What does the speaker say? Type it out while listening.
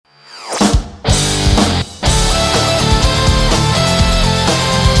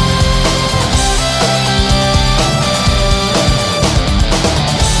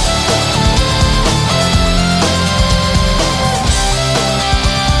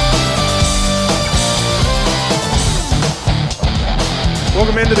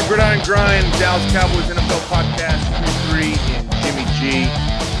Welcome into the Gridiron Grind, Dallas Cowboys NFL podcast, 3 and Jimmy G.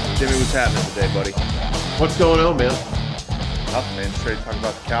 Jimmy, what's happening today, buddy? What's going on, man? Nothing, man. Straight to talk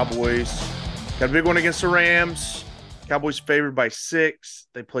about the Cowboys. Got a big one against the Rams. Cowboys favored by 6.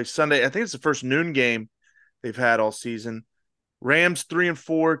 They play Sunday. I think it's the first noon game they've had all season. Rams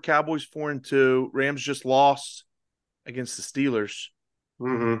 3-4, Cowboys 4-2. Rams just lost against the Steelers.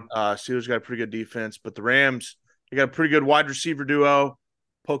 Steelers got a pretty good defense, but the Rams, they got a pretty good wide receiver duo,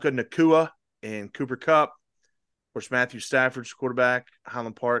 Puka Nacua and Cooper Kupp. Of course, Matthew Stafford's quarterback,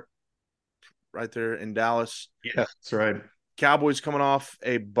 Highland Park, right there in Dallas. Yeah, that's right. Cowboys coming off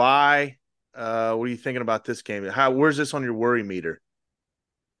a bye. What are you thinking about this game? Where's this on your worry meter?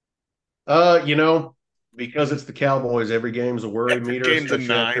 Because it's the Cowboys, every game's a worry meter. Game's a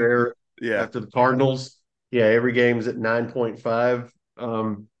 9. After the Cardinals. Yeah, every game's at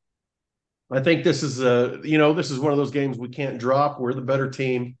 9.5. I think this is this is one of those games we can't drop. We're the better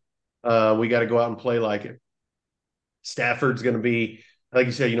team. We got to go out and play like it. Stafford's going to be, like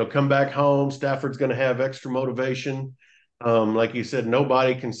you said, come back home. Stafford's going to have extra motivation. Like you said,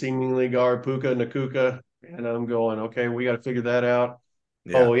 nobody can seemingly guard Puka Nacua. And I'm going, okay, we got to figure that out.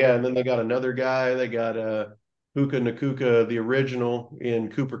 Yeah. Oh, yeah, and then they got another guy. They got Puka Nacua, the original, in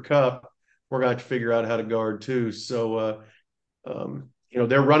Cooper Kupp. We're going to have to figure out how to guard too. So,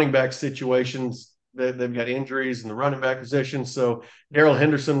 their running back situations, they've got injuries in the running back position. So Darrell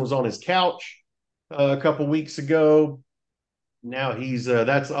Henderson was on his couch a couple weeks ago. Now he's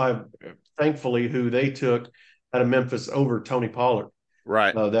that's thankfully who they took out of Memphis over Tony Pollard.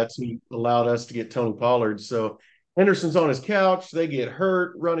 Right. That's who allowed us to get Tony Pollard. So Henderson's on his couch. They get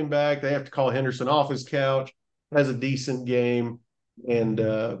hurt, running back. They have to call Henderson off his couch. Has a decent game. And,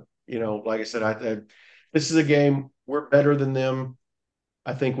 like I said, this is a game we're better than them.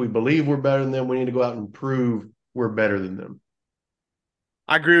 I think we believe we're better than them. We need to go out and prove we're better than them.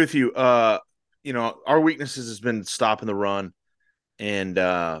 I agree with you. Our weaknesses has been stopping the run and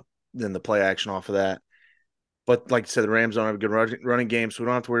then the play action off of that. But like I said, the Rams don't have a good running game, so we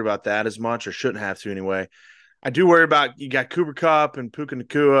don't have to worry about that as much, or shouldn't have to anyway. I do worry about, you got Cooper Kupp and Puka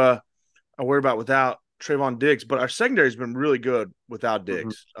Nacua. I worry about without Trayvon Diggs, but our secondary has been really good without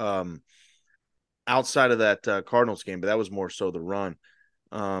Diggs. Outside of that Cardinals game, but that was more so the run.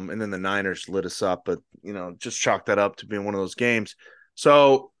 And then the Niners lit us up, but, just chalk that up to being one of those games.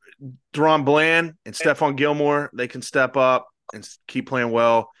 So Deron Bland and Stephon Gilmore, they can step up and keep playing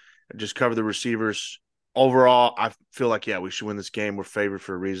well and just cover the receivers. Overall, I feel like, we should win this game. We're favored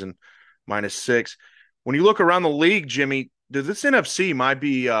for a reason, -6. When you look around the league, Jimmy, this NFC might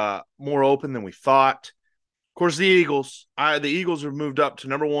be more open than we thought. Of course, the Eagles. The Eagles have moved up to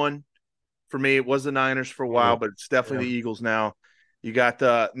number 1. For me, it was the Niners for a while, but it's definitely the Eagles now. You got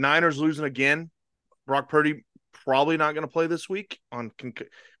the Niners losing again. Brock Purdy probably not going to play this week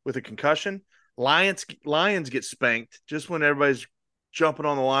with a concussion. Lions get spanked just when everybody's jumping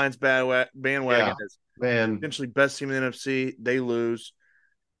on the Lions bandwagon as potentially best team in the NFC. They lose.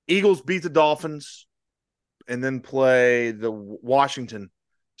 Eagles beat the Dolphins and then play the Washington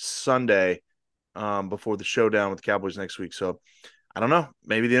Sunday before the showdown with the Cowboys next week. So I don't know.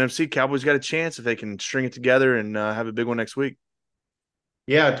 Maybe the NFC Cowboys got a chance if they can string it together and have a big one next week.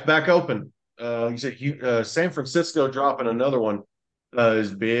 Yeah, it's back open. You said San Francisco dropping another one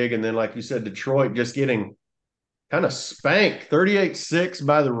is big. And then, like you said, Detroit just getting kind of spanked 38-6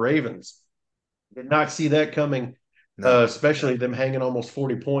 by the Ravens. Did not see that coming, especially them hanging almost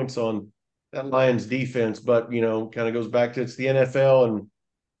 40 points on that Lions defense. But, kind of goes back to it's the NFL. And, of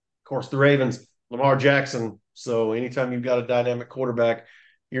course, the Ravens, Lamar Jackson. So anytime you've got a dynamic quarterback,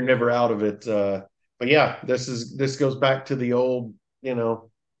 you're never out of it. But, yeah, this goes back to the old,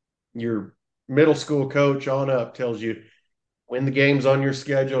 your middle school coach on up tells you win the games on your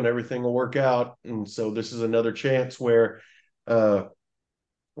schedule and everything will work out. And so this is another chance where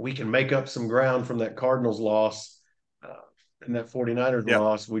we can make up some ground from that Cardinals loss and that 49ers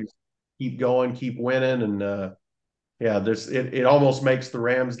loss. We keep going, keep winning. And it almost makes the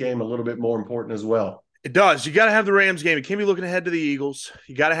Rams game a little bit more important as well. It does. You got to have the Rams game. You can't be looking ahead to the Eagles.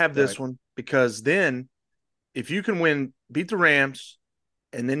 You got to have this one, because then if you can beat the Rams,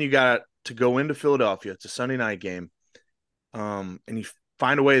 and then you got to go into Philadelphia. It's a Sunday night game. And you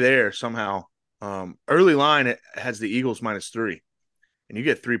find a way there somehow. Early line, it has the Eagles -3. And you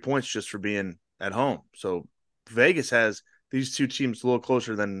get 3 points just for being at home. So Vegas has these two teams a little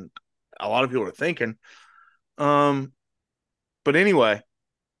closer than a lot of people are thinking. But anyway,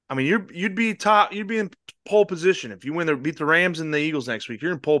 I mean, you'd be in pole position if you beat the Rams and the Eagles next week.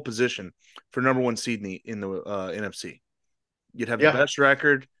 You're in pole position for number 1 seed in the NFC. You'd have the best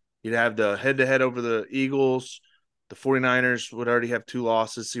record. You'd have the head-to-head over the Eagles. The 49ers would already have 2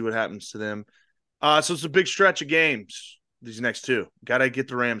 losses. See what happens to them. So it's a big stretch of games, these next two. Got to get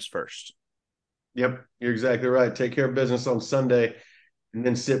the Rams first. Yep, you're exactly right. Take care of business on Sunday, and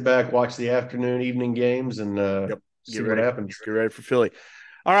then sit back, watch the afternoon, evening games, and Yep. Get see what ready. happens. Get ready for Philly.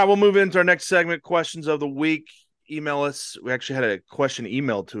 All right, we'll move into our next segment, questions of the week. Email us. We actually had a question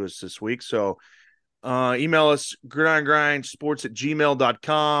emailed to us this week. So email us,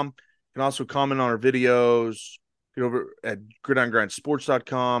 gridirongrindsports@gmail.com. You can also comment on our videos. Get over at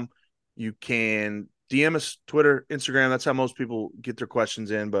gridirongrindsports.com. You can DM us, Twitter, Instagram. That's how most people get their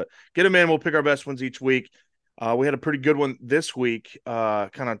questions in. But get them in. We'll pick our best ones each week. We had a pretty good one this week.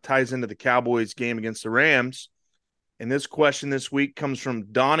 Kind of ties into the Cowboys game against the Rams. And this question this week comes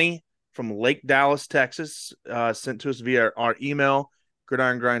from Donnie from Lake Dallas, Texas, sent to us via our email,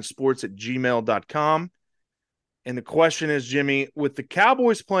 gridirongrindsports@gmail.com. And the question is, Jimmy, with the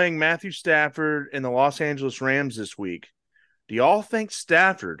Cowboys playing Matthew Stafford and the Los Angeles Rams this week, do y'all think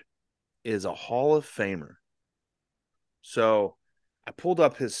Stafford is a Hall of Famer? So I pulled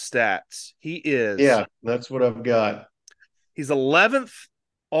up his stats. Yeah, that's what I've got. He's 11th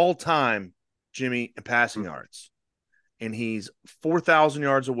all time, Jimmy, in passing yards. And he's 4,000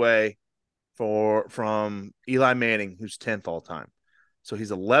 yards away from Eli Manning, who's 10th all time. So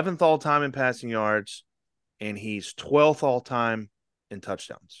he's 11th all time in passing yards, and he's 12th all time in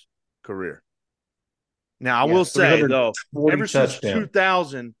touchdowns career. Now, I Yeah, will say, though, 340 ever since touchdowns.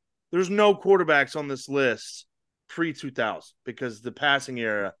 2000, there's no quarterbacks on this list pre-2000 because the passing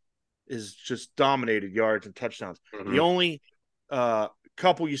era is just dominated yards and touchdowns. The Mm-hmm. only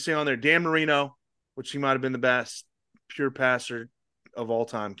couple you see on there, Dan Marino, which he might have been the best pure passer of all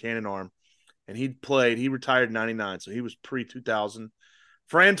time, cannon arm. And he retired in 99, so he was pre-2000.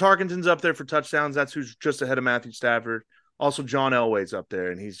 Fran Tarkenton's up there for touchdowns. That's who's just ahead of Matthew Stafford. Also, John Elway's up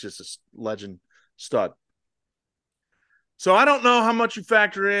there, and he's just a legend stud. So I don't know how much you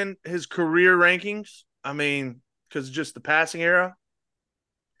factor in his career rankings. I mean, because just the passing era.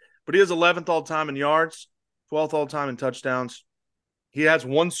 But he is 11th all-time in yards, 12th all-time in touchdowns. He has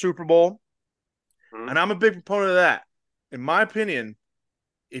one Super Bowl, and I'm a big proponent of that. In my opinion,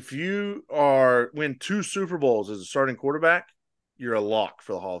 if you win 2 Super Bowls as a starting quarterback, you're a lock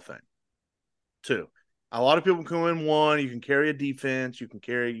for the Hall of Fame. 2. A lot of people can win 1. You can carry a defense. You can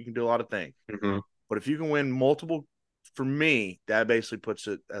do a lot of things. Mm-hmm. But if you can win multiple, for me, that basically puts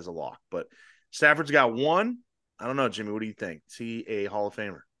it as a lock. But Stafford's got 1. I don't know, Jimmy. What do you think? Is he a Hall of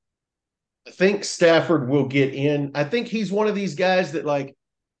Famer? I think Stafford will get in. I think he's one of these guys that, like,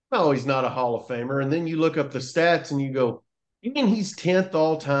 no, he's not a Hall of Famer. And then you look up the stats and you go, you mean he's 10th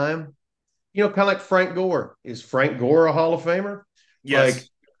all time? You know, kind of like Frank Gore. Is Frank Gore a Hall of Famer? Like, Yes,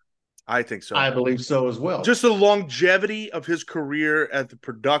 I think so. I believe so as well. Just the longevity of his career at the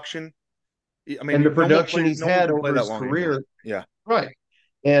production. I mean, And the no one production he's no one had can play over that his long anymore. career. Yeah. Right.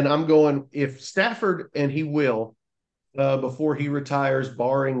 And I'm going, if Stafford, and he will, before he retires,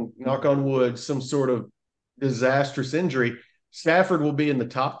 barring, knock on wood, some sort of disastrous injury, Stafford will be in the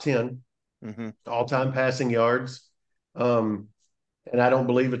top 10 all-time passing yards. And I don't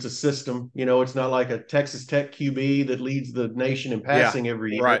believe it's a system. You know, it's not like a Texas Tech QB that leads the nation in Yeah. passing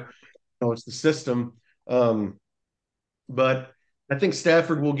every year. Right. No, it's the system. But I think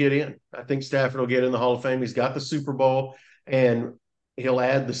Stafford will get in. I think Stafford will get in the Hall of Fame. He's got the Super Bowl, and he'll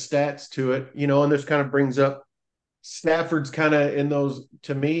add the stats to it. You know, and this kind of brings up Stafford's kind of in those,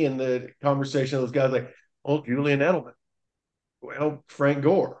 to me, in the conversation of those guys like, oh, Julian Edelman. Well, Frank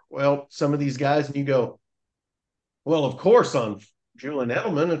Gore. Well, some of these guys, and you go, well, of course, on Julian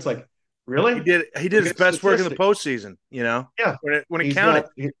Edelman, it's like, really? He did his best work in the postseason, you know, Yeah. when it counted.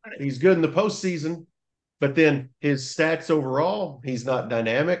 He's good in the postseason, but then his stats overall, he's not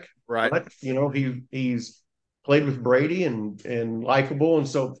dynamic. Right. But, you know, he's played with Brady and likable. And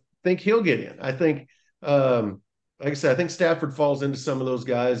so I think he'll get in. I think, like I said, I think Stafford falls into some of those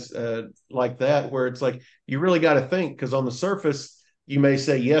guys like that, where it's like, you really got to think, because on the surface, you may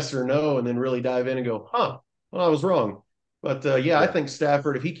say yes or no, and then really dive in and go, well, I was wrong. But yeah, I think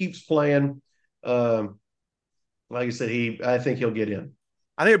Stafford, if he keeps playing, like I said, I think he'll get in.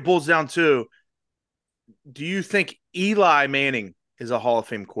 I think it boils down to, do you think Eli Manning is a Hall of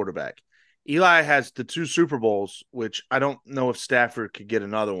Fame quarterback? Eli has the 2 Super Bowls, which I don't know if Stafford could get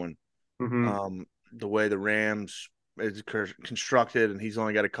another one. Mm-hmm. The way the Rams is constructed, and he's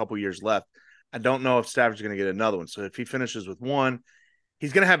only got a couple years left. I don't know if Stafford's going to get another one. So if he finishes with 1,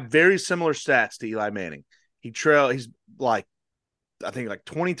 he's going to have very similar stats to Eli Manning. He's like, I think like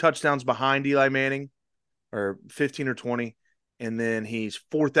 20 touchdowns behind Eli Manning, or 15 or 20. And then he's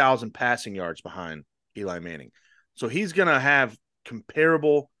 4,000 passing yards behind Eli Manning. So he's going to have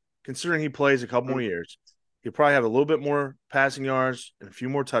comparable, considering he plays a couple more years, He'll probably have a little bit more passing yards and a few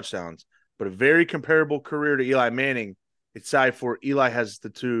more touchdowns, but a very comparable career to Eli Manning. Except for Eli has the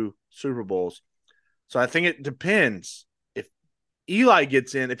 2 Super Bowls. So I think it depends if Eli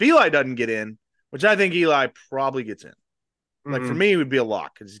gets in. If Eli doesn't get in, which I think Eli probably gets in, like for Mm-hmm. me, it would be a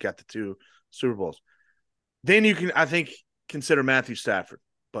lock because he's got the 2 Super Bowls. Then you can, I think, consider Matthew Stafford.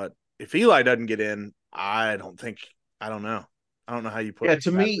 But if Eli doesn't get in, I don't think, I don't know. I don't know how you put Yeah,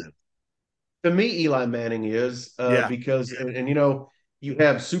 Stafford in. to me, Eli Manning is Yeah. because, and you know, you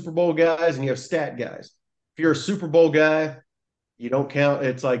have Super Bowl guys and you have stat guys. If you're a Super Bowl guy, you don't count.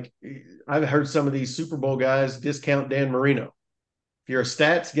 It's like I've heard some of these Super Bowl guys discount Dan Marino. If you're a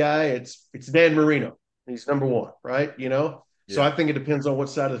stats guy, it's Dan Marino. He's number one, right? You know, so Yeah. I think it depends on what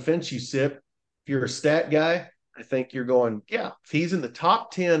side of the fence you sit. If you're a stat guy, I think you're going, yeah, if he's in the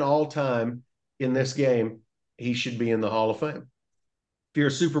top 10 all time in this game, he should be in the Hall of Fame. If you're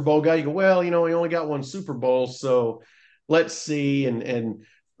a Super Bowl guy, you go, well, you know, he only got one Super Bowl, so let's see, and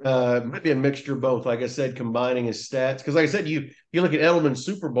might be a mixture of both. Like I said, combining his stats, because like I said, you look at Edelman's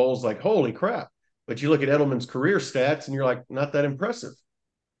Super Bowls, like holy crap, but you look at Edelman's career stats, and you're like, not that impressive.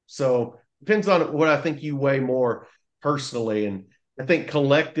 So depends on what I think you weigh more personally, and I think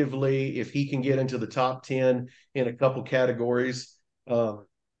collectively, if he can get into the top 10 in a couple categories, uh,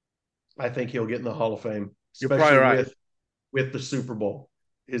 I think he'll get in the Hall of Fame, You're probably especially right. with the Super Bowl,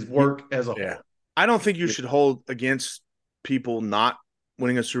 his You, work as a yeah. whole. I don't think you Yeah. should hold against people not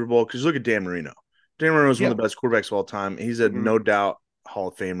winning a Super Bowl because look at Dan Marino. Dan Marino is one Yeah. of the best quarterbacks of all time. He's a Mm-hmm. no doubt Hall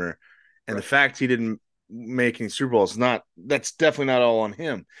of Famer. And the Right. fact he didn't make any Super Bowls, not that's definitely not all on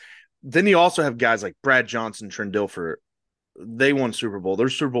him. Then you also have guys like Brad Johnson, Trent Dilfer. They won Super Bowl. They're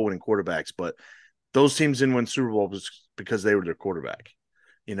Super Bowl winning quarterbacks, but those teams didn't win Super Bowls because they were their quarterback.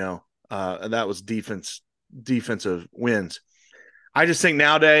 You know, and that was defensive wins. I just think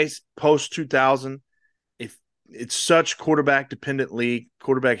nowadays, post 2000, if it's such quarterback dependent league,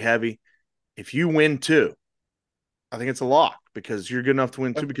 quarterback heavy, if you win 2, I think it's a lock because you're good enough to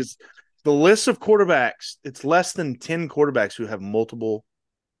win 2 because the list of quarterbacks, it's less than 10 quarterbacks who have multiple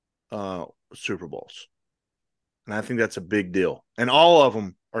uh, Super Bowls. And I think that's a big deal. And all of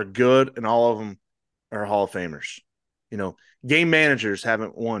them are good and all of them are Hall of Famers. You know, game managers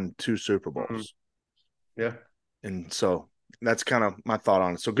haven't won 2 Super Mm-hmm. Bowls. Yeah. And so that's kind of my thought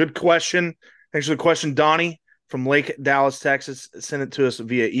on it. So good question. Thanks for the question, Donnie from Lake Dallas, Texas. Send it to us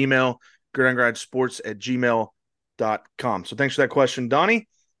via email, gridirongrindsports@gmail.com. So thanks for that question, Donnie.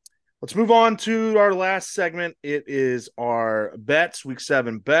 Let's move on to our last segment. It is our bets, week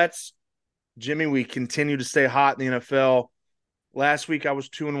 7 bets. Jimmy, we continue to stay hot in the NFL. Last week I was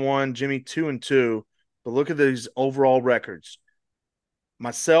 2-1, Jimmy 2-2. But look at these overall records.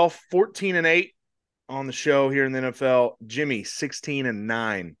 Myself 14-8 on the show here in the NFL. Jimmy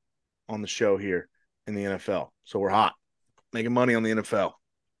 16-9 on the show here in the NFL. So we're hot, making money on the NFL.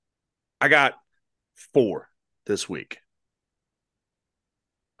 I got 4 this week.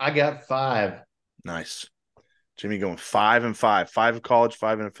 I got 5. Nice. Jimmy going 5-5. 5 college,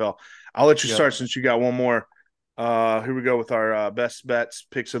 5 NFL. I'll let you Yep. start since you got one more. Here we go with our best bets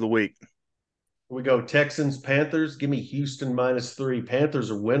picks of the week. We go Texans, Panthers. Give me Houston -3. Panthers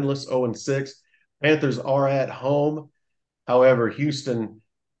are winless, 0-6. Panthers are at home. However, Houston,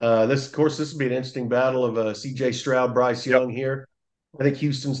 this of course, this will be an interesting battle of CJ Stroud, Bryce Yep. Young here. I think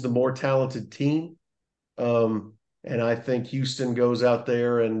Houston's the more talented team. And I think Houston goes out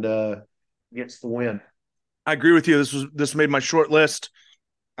there and gets the win. I agree with you. This made my short list.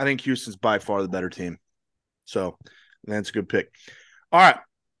 I think Houston's by far the better team. So that's a good pick. All right.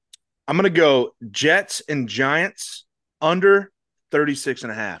 I'm going to go Jets and Giants under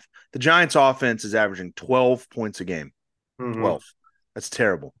 36.5. The Giants offense is averaging 12 points a game. Mm-hmm. 12. That's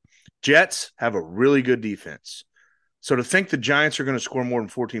terrible. Jets have a really good defense. So to think the Giants are going to score more than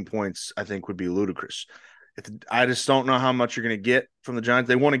 14 points, I think would be ludicrous. I just don't know how much you're going to get from the Giants.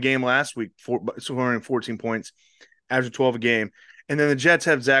 They won a game last week, scoring 14 points, averaging 12 a game. And then the Jets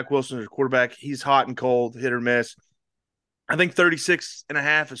have Zach Wilson as quarterback. He's hot and cold, hit or miss. I think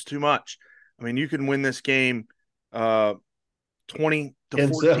 36.5 is too much. I mean, you can win this game 20 to 10-7.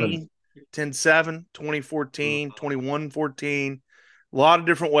 14, 10-7, 20-14, 21-14. A lot of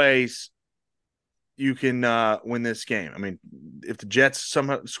different ways you can win this game. I mean, if the Jets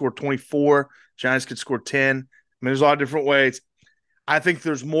somehow score 24, Giants could score 10. I mean, there's a lot of different ways. I think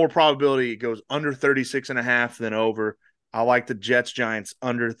there's more probability it goes under 36.5 than over. I like the Jets Giants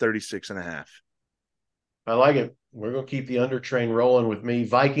under 36.5. I like it. We're going to keep the under train rolling with me.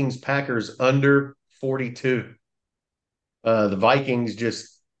 Vikings, Packers under 42. The Vikings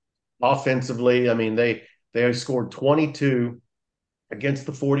just offensively, I mean, they scored 22 against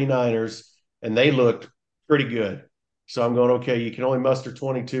the 49ers, and they looked pretty good. So I'm going, okay, you can only muster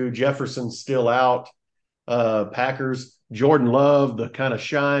 22. Jefferson's still out. Packers, Jordan Love, the kind of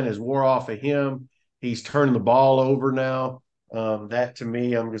shine has wore off of him. He's turning the ball over now. That to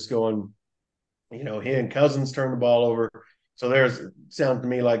me, I'm just going, he and Cousins turn the ball over. So there's sounds to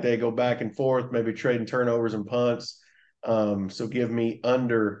me like they go back and forth, maybe trading turnovers and punts. So give me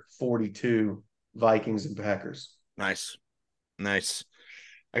under 42 Vikings and Packers. Nice. Nice.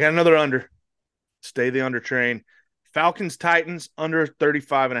 I got another under. Stay the under train. Falcons Titans under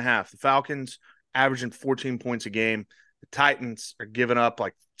 35 and a half. The Falcons averaging 14 points a game. The Titans are giving up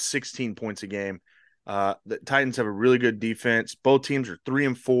like 16 points a game. The Titans have a really good defense. Both teams are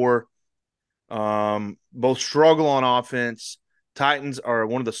 3-4. Both struggle on offense. Titans are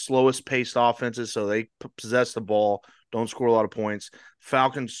one of the slowest paced offenses, so they possess the ball, don't score a lot of points.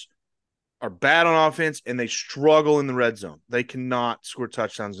 Falcons are bad on offense and they struggle in the red zone. They cannot score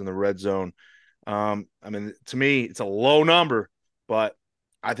touchdowns in the red zone. I mean, to me, it's a low number, but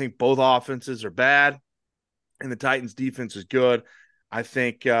I think both offenses are bad and the Titans defense is good. I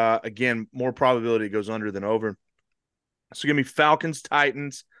think, again, more probability goes under than over. So give me Falcons,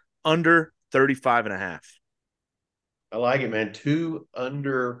 Titans under 35 and a half. I like it, man. Two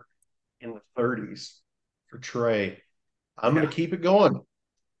under in the 30s for Trey. I'm going Yeah. to keep it going.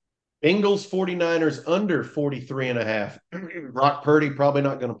 Bengals 49ers under 43 and a half. Brock Purdy probably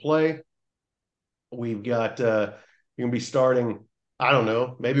not going to play. We've got you're going to be starting, I don't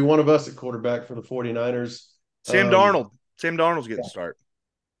know, maybe one of us at quarterback for the 49ers. Sam Darnold. Sam Darnold's getting Yeah, the start.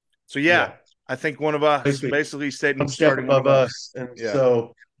 So, yeah, yeah. I think one of us, Basically basically one step starting one of above us. us. And Yeah.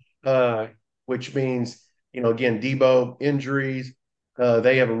 so which means, again, Debo injuries.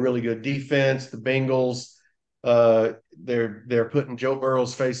 They have a really good defense. The Bengals, they're putting Joe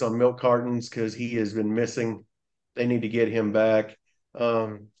Burrow's face on milk cartons because he has been missing. They need to get him back.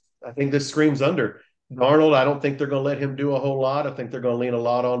 I think this screams under. Darnold, I don't think they're going to let him do a whole lot. I think they're going to lean a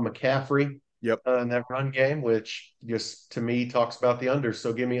lot on McCaffrey Yep. in that run game, which just to me talks about the under.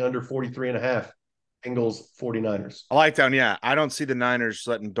 So give me under 43 and a half. Bengals 49ers. I like that. Yeah, I don't see the Niners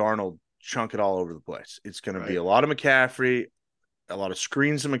letting Darnold chunk it all over the place. It's going to be Right. a lot of McCaffrey, a lot of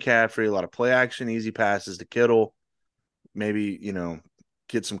screens to McCaffrey, a lot of play action, easy passes to Kittle. Maybe,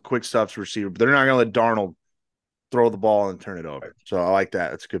 get some quick stuff to receiver, but they're not going to let Darnold throw the ball and turn it over. Right. So I like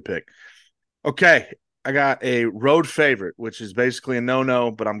that. That's a good pick. Okay. I got a road favorite, which is basically a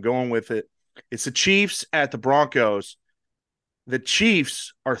no-no, but I'm going with it. It's the Chiefs at the Broncos. The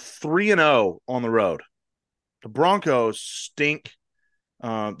Chiefs are 3-0 on the road. The Broncos stink.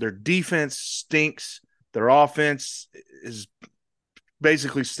 Their defense stinks. Their offense is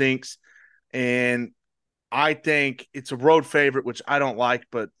basically stinks. And I think it's a road favorite, which I don't like,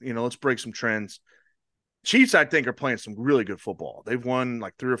 but let's break some trends. Chiefs, I think, are playing some really good football. They've won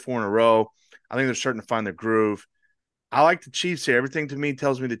like 3 or 4 in a row. I think they're starting to find their groove. I like the Chiefs here. Everything to me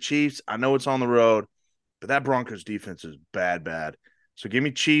tells me the Chiefs. I know it's on the road, but that Broncos defense is bad, bad. So give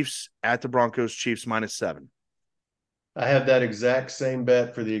me Chiefs at the Broncos, Chiefs -7. I have that exact same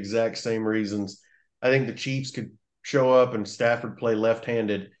bet for the exact same reasons. I think the Chiefs could show up and Stafford play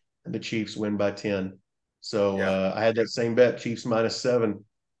left-handed, and the Chiefs win by 10. So Yeah. I had that same bet, Chiefs -7.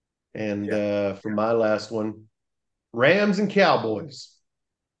 And Yeah. for my last one, Rams and Cowboys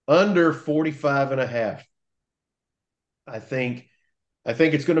under 45 and a half. I think I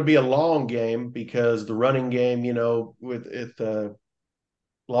think it's going to be a long game because the running game, with it,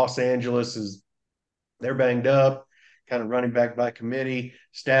 Los Angeles is they're banged up, kind of running back by committee.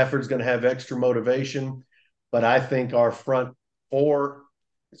 Stafford's going to have extra motivation, but I think our front four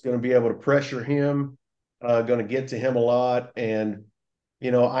is going to be able to pressure him, going to get to him a lot. And,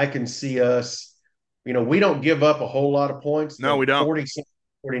 I can see us, we don't give up a whole lot of points. No, we The don't.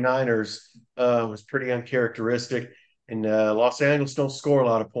 49ers was pretty uncharacteristic, and Los Angeles don't score a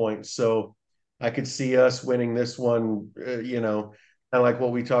lot of points. So I could see us winning this one, kind of like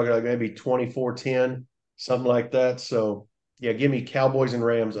what we talked about, maybe 24-10, something like that. So, yeah, give me Cowboys and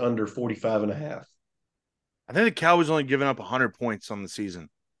Rams under 45 and a half. I think the Cowboys only given up 100 points on the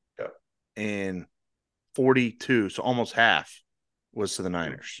season Yeah. and 42, so almost half was to the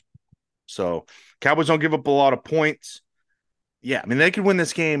Niners. So Cowboys don't give up a lot of points. Yeah, I mean, they could win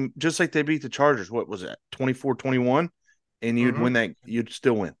this game just like they beat the Chargers. What was it, 24-21? And you'd win that. You'd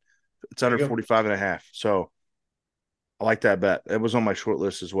still win. It's under 45 and a half. So I like that bet. It was on my short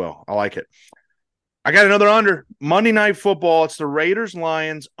list as well. I like it. I got another under. Monday Night Football. It's the Raiders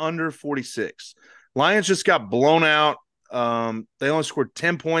Lions under 46. Lions just got blown out. They only scored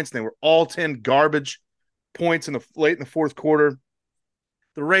 10 points, and they were all 10 garbage points late in the fourth quarter.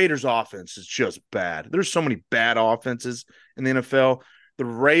 The Raiders offense is just bad. There's so many bad offenses in the NFL. The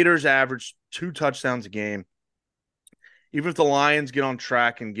Raiders average 2 touchdowns a game. Even if the Lions get on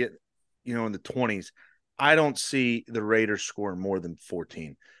track and get, in the 20s, I don't see the Raiders scoring more than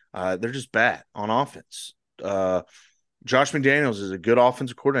 14. They're just bad on offense. Josh McDaniels is a good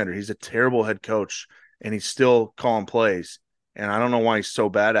offensive coordinator. He's a terrible head coach, and he's still calling plays. And I don't know why he's so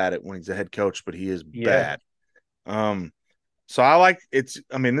bad at it when he's a head coach, but he is Yeah. bad. So I like it's.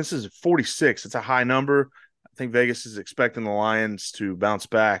 I mean, this is 46. It's a high number. I think Vegas is expecting the Lions to bounce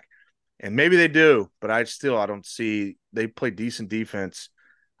back, and maybe they do. But I don't see they play decent defense.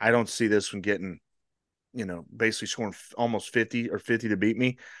 I don't see this one getting, basically scoring almost 50 or 50 to beat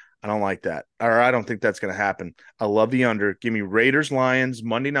me. I don't like that, or I don't think that's going to happen. I love the under. Give me Raiders Lions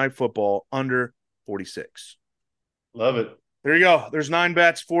Monday Night Football under 46. Love it. There you go. There's 9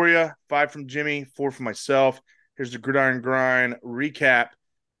 bets for you. 5 from Jimmy, 4 from myself. Here's the Gridiron Grind recap.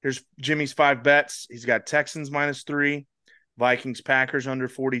 Here's Jimmy's 5 bets. He's got Texans -3, Vikings Packers under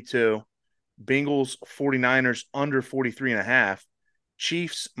 42, Bengals 49ers under 43.5,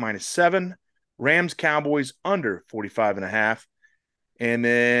 Chiefs -7, Rams Cowboys under 45.5. And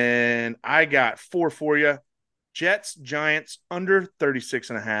then I got 4 for you. Jets Giants under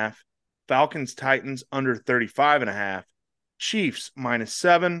 36.5, Falcons Titans under 35.5, Chiefs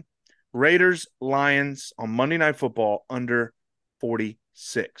 -7, Raiders Lions on Monday Night Football under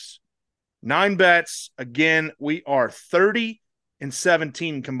 46. 9 bets. Again, we are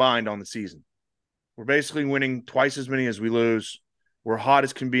 30-17 combined on the season. We're basically winning twice as many as we lose. We're hot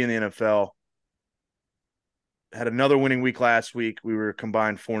as can be in the NFL. Had another winning week last week. We were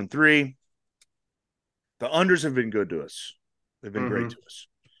combined 4-3. The unders have been good to us. They've been great to us.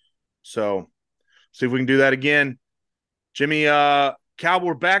 So see if we can do that again. Jimmy,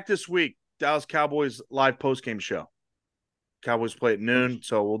 we're back this week. Dallas Cowboys live post-game show. Cowboys play at noon,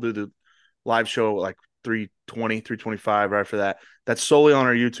 so we'll do the live show like 3:20, 3:25 right for that. That's solely on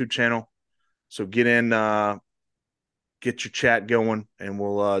our YouTube channel. So get in, get your chat going, and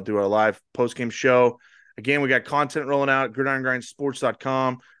we'll do our live post-game show. Again, we got content rolling out at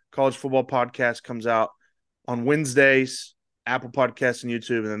gridirongrindsports.com. College football podcast comes out on Wednesdays, Apple Podcasts and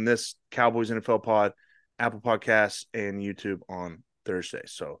YouTube, and then this Cowboys NFL pod, Apple Podcasts and YouTube on Thursday.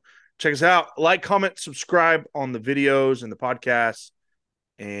 So check us out. Like, comment, subscribe on the videos and the podcasts,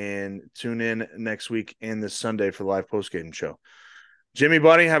 and tune in next week and this Sunday for the live post-game show. Jimmy,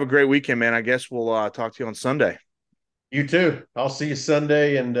 buddy, have a great weekend, man. I guess we'll talk to you on Sunday. You too. I'll see you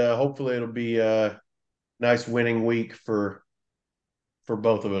Sunday, and hopefully it'll be a nice winning week for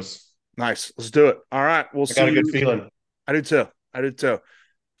both of us. Nice. Let's do it. All right. We'll see I got a you. good feeling. I do too.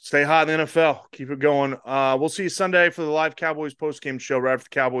 Stay hot in the NFL. Keep it going. We'll see you Sunday for the live Cowboys post-game show right after the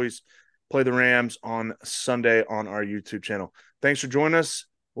Cowboys play the Rams on Sunday on our YouTube channel. Thanks for joining us.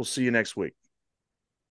 We'll see you next week.